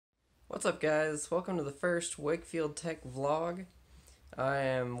What's up, guys? Welcome to the first Wakefield Tech vlog. I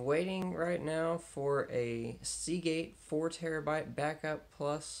am waiting right now for a Seagate 4TB backup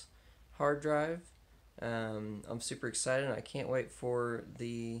plus hard drive. I'm super excited and I can't wait for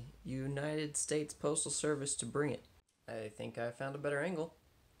the United States Postal Service to bring it. I think I found a better angle.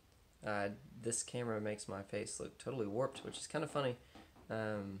 This camera makes my face look totally warped, which is kind of funny.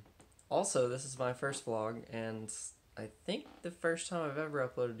 Also, this is my first vlog, and I think the first time I've ever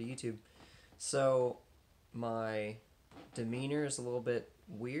uploaded to YouTube. So my demeanor is a little bit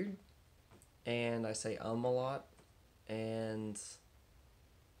weird, and I say a lot, and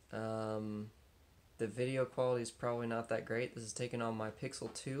the video quality is probably not that great. This is taken on my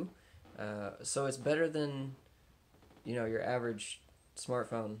Pixel 2, so it's better than, you know, your average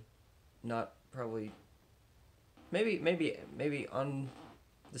smartphone. Not probably, maybe on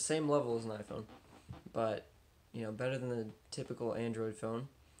the same level as an iPhone, but you know, better than the typical Android phone.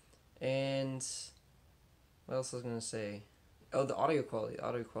 And what else was I gonna say? Oh, the audio quality. The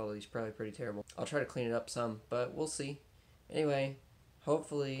audio quality is probably pretty terrible. I'll try to clean it up some, but we'll see. Anyway,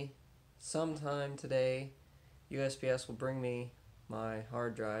 hopefully sometime today USPS will bring me my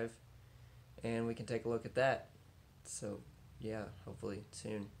hard drive and we can take a look at that. So yeah, hopefully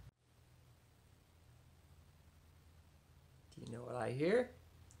soon. Do you know what I hear?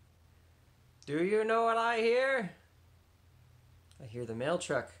 Do you know what I hear? I hear the mail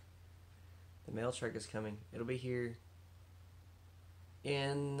truck. The mail truck is coming. It'll be here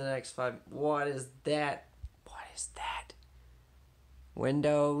in the next 5... What is that? What is that?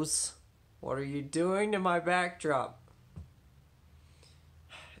 Windows, what are you doing to my backdrop?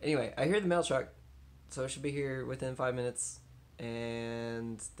 Anyway, I hear the mail truck, so it should be here within 5 minutes,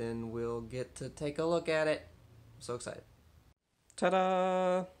 and then we'll get to take a look at it. I'm so excited.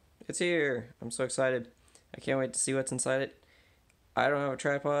 Ta-da! It's here. I'm so excited. I can't wait to see what's inside it. I don't have a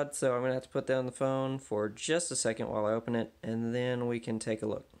tripod, so I'm going to have to put down the phone for just a second while I open it, and then we can take a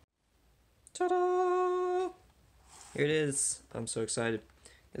look. Ta-da! Here it is. I'm so excited.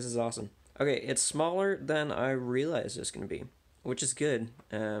 This is awesome. Okay, it's smaller than I realized it was going to be, which is good.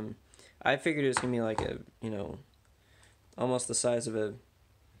 I figured it was going to be like a, you know, almost the size of a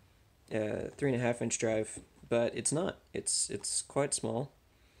 3.5-inch drive, but it's not. It's quite small.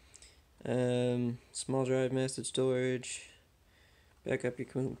 Small drive, message storage. Back up your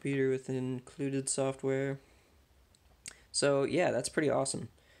computer with included software. So yeah, that's pretty awesome.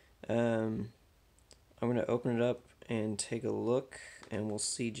 I'm going to open it up and take a look, and we'll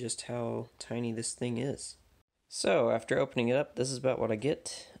see just how tiny this thing is. So after opening it up, this is about what I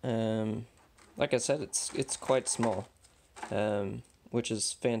get. Like I said, it's quite small, which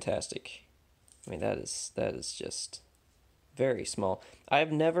is fantastic. I mean, that is just very small.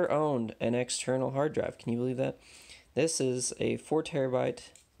 I've never owned an external hard drive. Can you believe that? This is a 4TB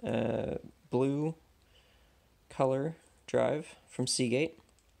blue color drive from Seagate.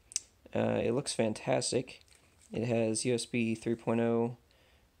 It looks fantastic. It has USB 3.0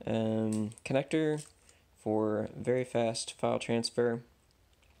 connector for very fast file transfer.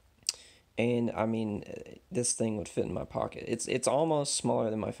 And I mean, this thing would fit in my pocket. It's almost smaller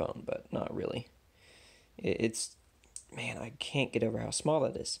than my phone, but not really. It's, man, I can't get over how small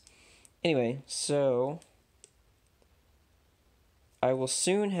that is. Anyway, so I will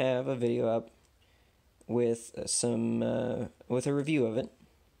soon have a video up with with a review of it.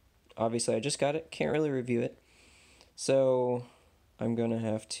 Obviously, I just got it, can't really review it, so I'm gonna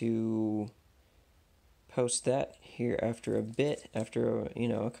have to post that here after a bit, after you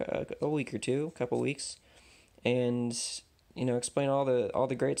know, a week or two, a couple weeks, and you know, explain all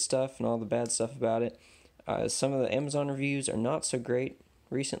the great stuff and all the bad stuff about it. Some of the Amazon reviews are not so great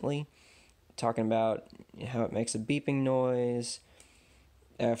recently, talking about how it makes a beeping noise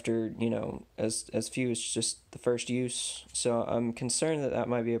after, you know, as few as just the first use. So I'm concerned that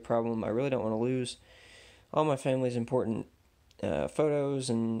might be a problem. I really don't want to lose all my family's important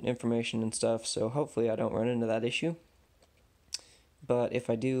photos and information and stuff, so hopefully I don't run into that issue. But if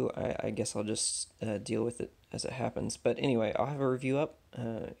I do, I guess I'll just deal with it as it happens. But anyway, I'll have a review up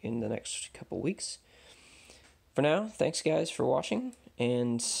in the next couple weeks. For now, thanks guys for watching,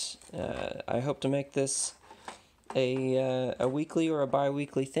 and I hope to make this a weekly or a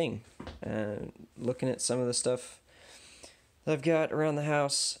bi-weekly thing, looking at some of the stuff that I've got around the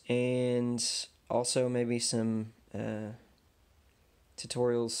house, and also maybe some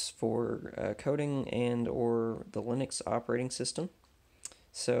tutorials for coding and or the Linux operating system.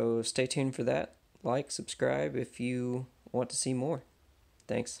 So stay tuned for that. Like, subscribe if you want to see more.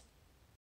 Thanks.